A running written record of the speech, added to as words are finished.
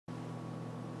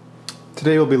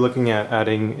Today we'll be looking at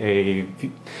adding a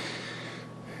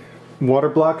water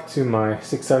block to my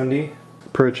 670.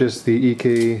 Purchased the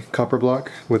EK copper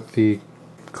block with the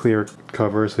clear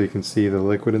cover so you can see the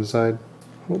liquid inside.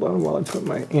 Hold on while I put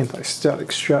my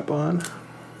anti-static strap on,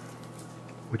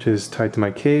 which is tied to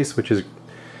my case, which is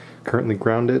currently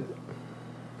grounded.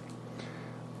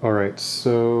 Alright,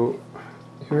 so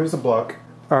here's the block.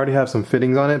 I already have some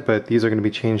fittings on it, but these are going to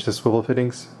be changed to swivel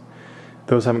fittings.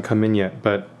 Those haven't come in yet,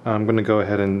 but I'm going to go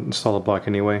ahead and install the block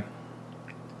anyway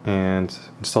and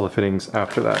install the fittings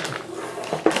after that.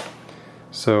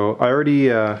 So I already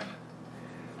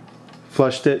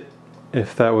flushed it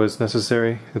if that was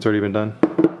necessary. It's already been done.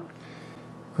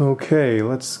 Okay,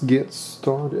 let's get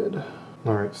started.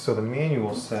 Alright, so the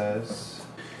manual says...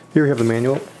 Here we have the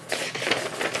manual.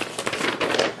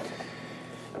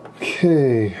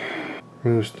 Okay,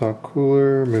 remove stock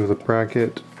cooler, remove the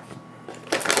bracket.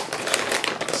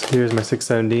 Here's my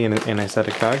 670 in an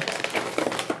anti-static bag.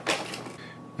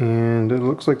 And it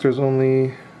looks like there's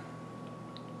only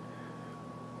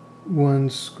one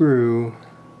screw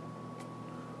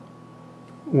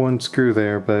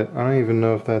there, but I don't even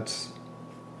know if that's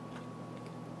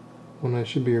one I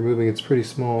should be removing. It's pretty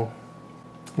small.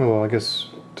 Oh well, I guess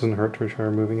it doesn't hurt to try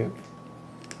removing it.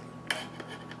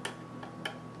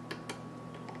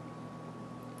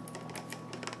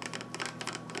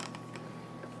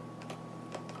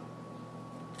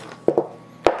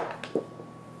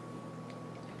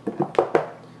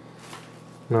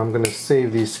 Now I'm going to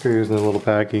save these screws in a little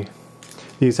baggie.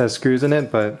 These have screws in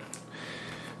it, but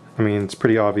I mean it's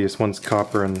pretty obvious one's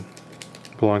copper and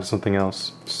belongs to something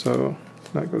else. So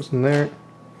that goes in there.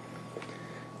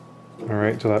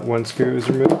 Alright, so that one screw is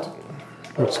removed.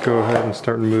 Let's go ahead and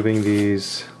start removing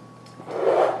these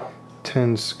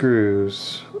 10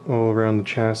 screws all around the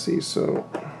chassis. So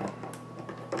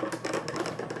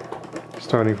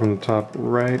starting from the top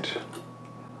right.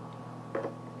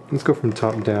 Let's go from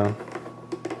top down.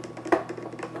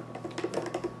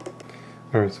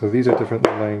 Alright, so these are different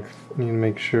length. I need to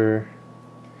make sure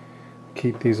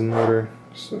keep these in order.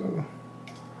 So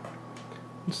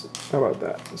how about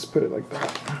that? Let's put it like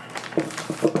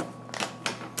that.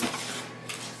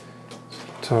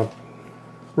 Top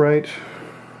right.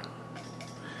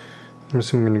 I'm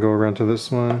assuming we're going to go around to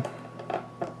this one.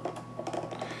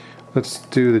 Let's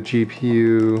do the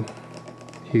GPU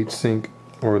heatsink,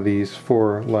 or these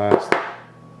 4 last.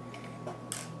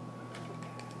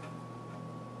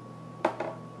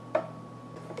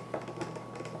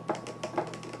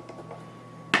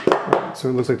 So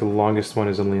it looks like the longest one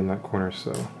is only in that corner,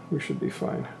 so we should be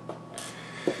fine.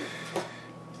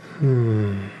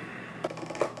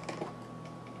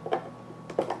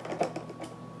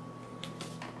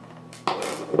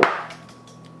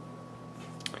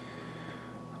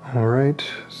 Alright,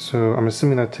 so I'm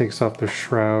assuming that takes off the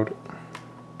shroud.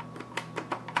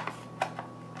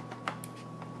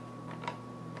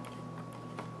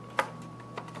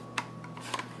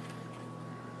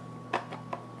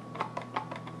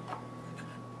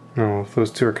 Oh, if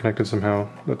those two are connected somehow,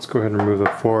 let's go ahead and remove the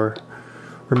 4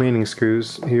 remaining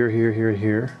screws. Here, here, here,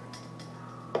 here.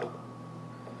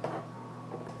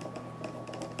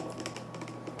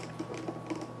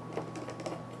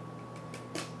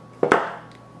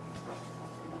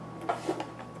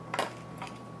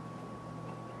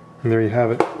 And there you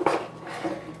have it.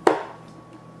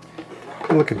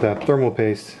 Look at that, thermal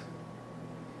paste.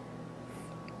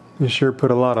 You sure put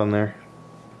a lot on there.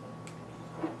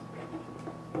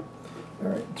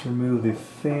 Alright, to remove the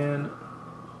fan.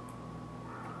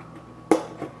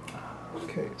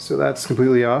 Okay, so that's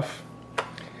completely off.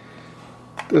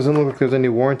 Doesn't look like there's any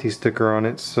warranty sticker on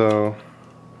it, so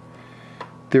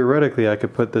theoretically I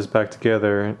could put this back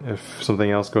together if something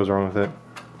else goes wrong with it.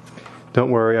 Don't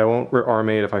worry, I won't arm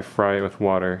it if I fry it with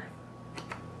water.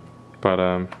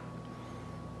 But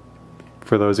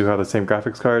for those who have the same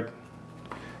graphics card,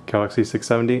 Galaxy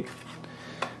 670,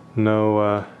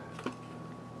 no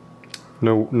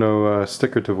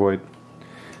sticker to void.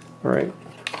 Alright.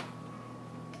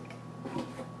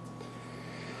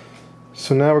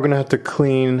 So now we're going to have to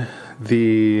clean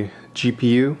the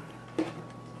GPU,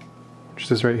 which is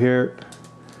this right here,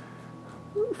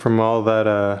 from all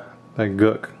that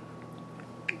gook.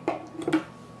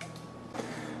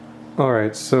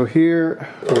 Alright, so here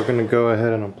we're going to go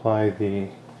ahead and apply the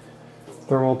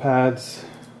thermal pads.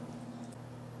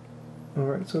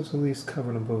 Alright, so it's at least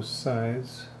covered on both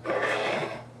sides.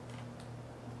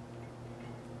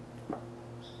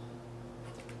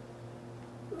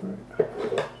 Alright,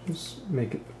 just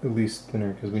make it at least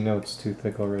thinner because we know it's too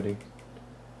thick already.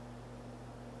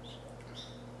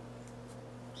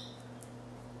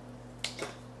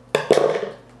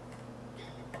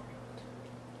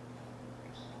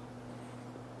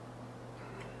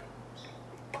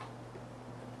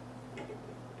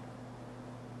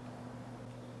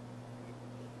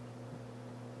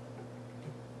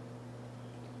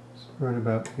 So right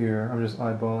about here, I'm just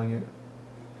eyeballing it.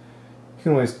 You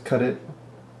can always cut it.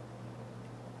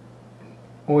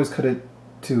 Always cut it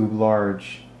too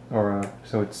large, or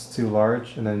so it's too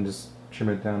large, and then just trim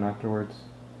it down afterwards.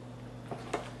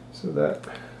 So that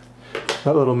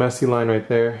little messy line right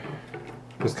there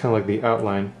is kind of like the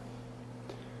outline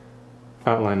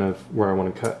of where I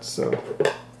want to cut. So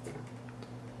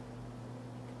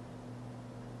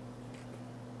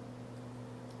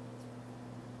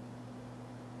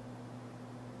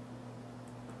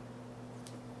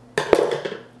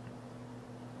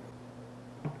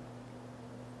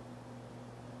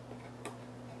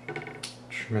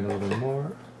trim it a little bit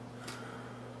more.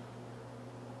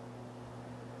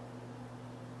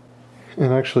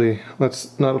 And actually,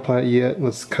 let's not apply it yet.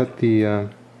 Let's cut the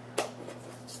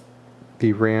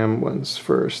RAM ones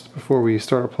first before we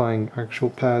start applying actual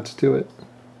pads to it.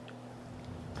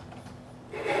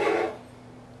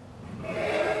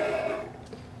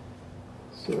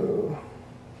 So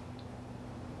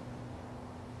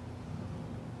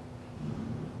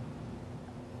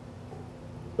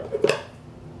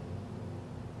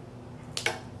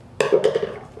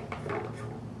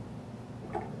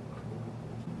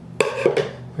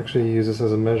actually use this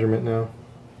as a measurement now.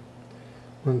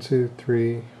 1, 2,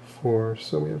 3, 4.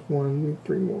 So we have 1,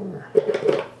 3 more.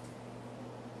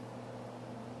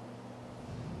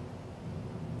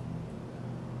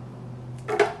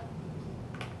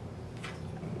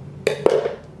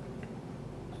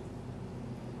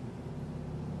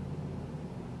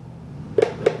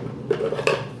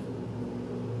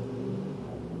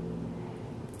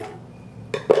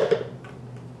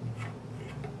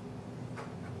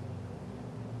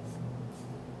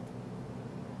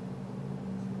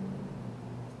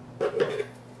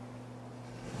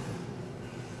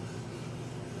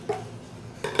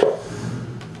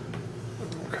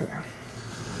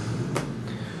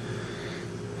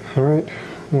 Alright,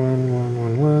 1, 1,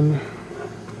 1, 1.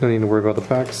 Don't need to worry about the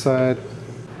back side.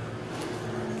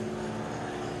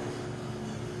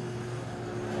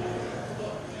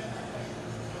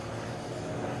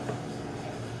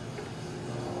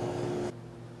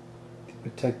 The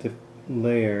protective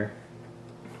layer,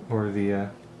 or there's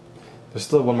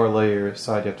still one more layer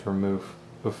side you have to remove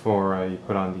before you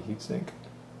put on the heatsink.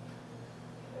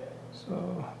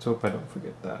 So let's hope I don't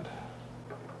forget that.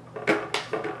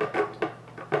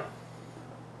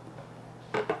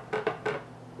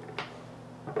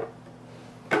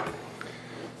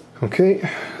 Okay,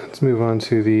 let's move on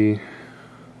to the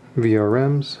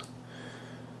VRMs.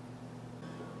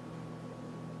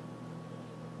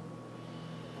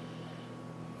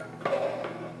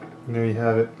 And there you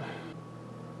have it.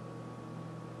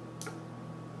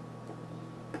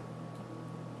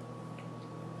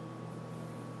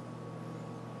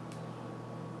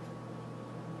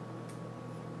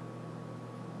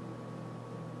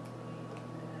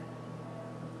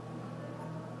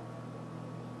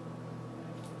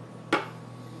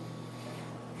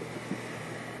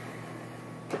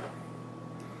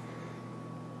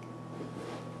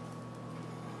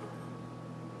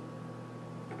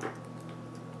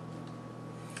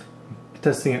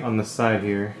 Testing it on the side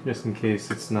here, just in case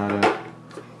it's not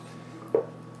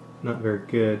very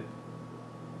good.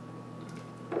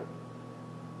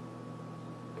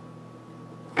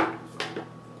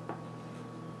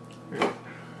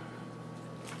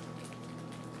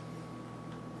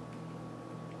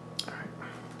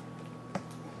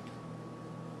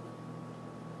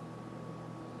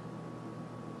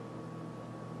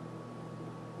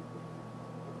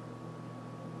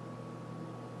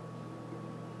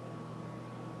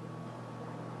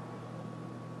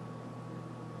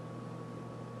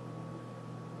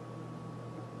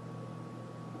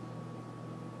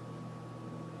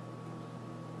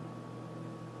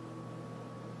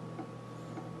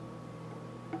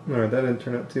 Alright, that didn't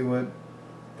turn out too wet,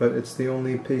 but it's the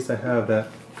only paste I have that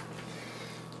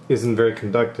isn't very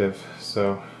conductive,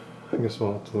 so I guess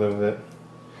we'll have to live with it.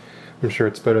 I'm sure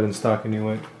it's better than stock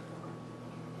anyway.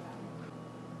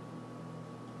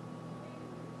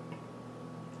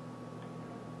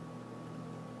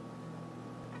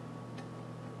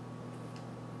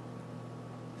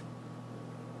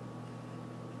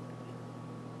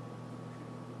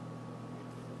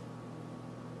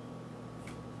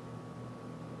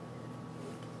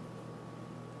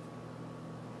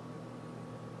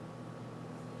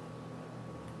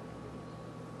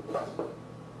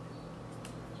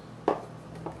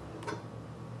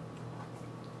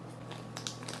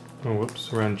 Oh,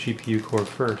 whoops, we're on GPU core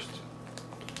first.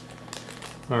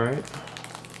 Alright.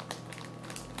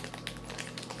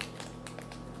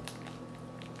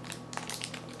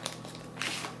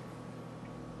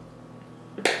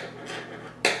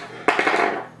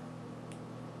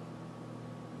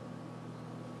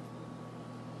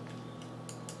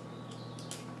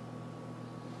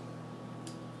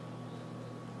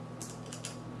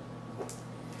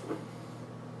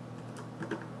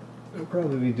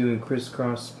 probably be doing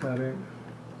crisscross pattern.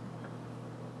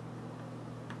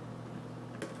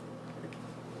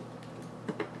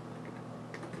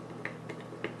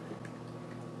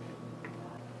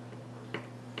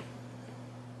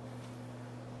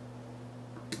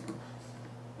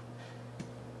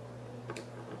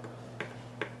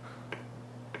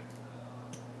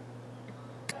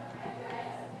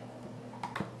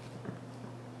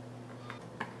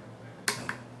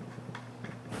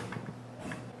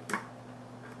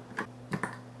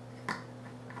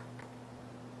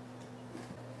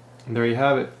 And there you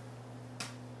have it.